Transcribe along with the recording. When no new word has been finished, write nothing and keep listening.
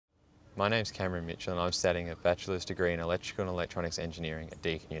My name's Cameron Mitchell and I'm studying a bachelor's degree in Electrical and Electronics Engineering at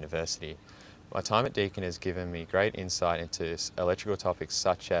Deakin University. My time at Deakin has given me great insight into electrical topics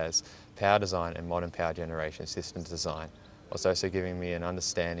such as power design and modern power generation systems design, whilst also giving me an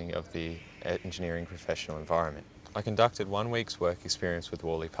understanding of the engineering professional environment. I conducted 1 week's work experience with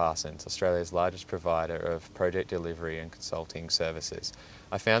Worley Parsons, Australia's largest provider of project delivery and consulting services.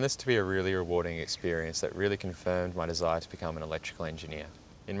 I found this to be a really rewarding experience that really confirmed my desire to become an electrical engineer.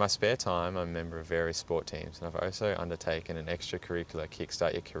 In my spare time, I'm a member of various sport teams, and I've also undertaken an extracurricular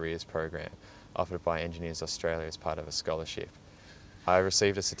Kickstart Your Careers program offered by Engineers Australia as part of a scholarship. I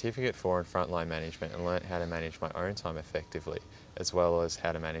received a certificate in frontline management and learnt how to manage my own time effectively, as well as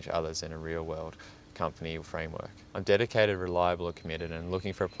how to manage others in a real-world company framework. I'm dedicated, reliable and committed, and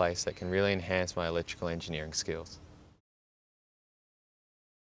looking for a place that can really enhance my electrical engineering skills.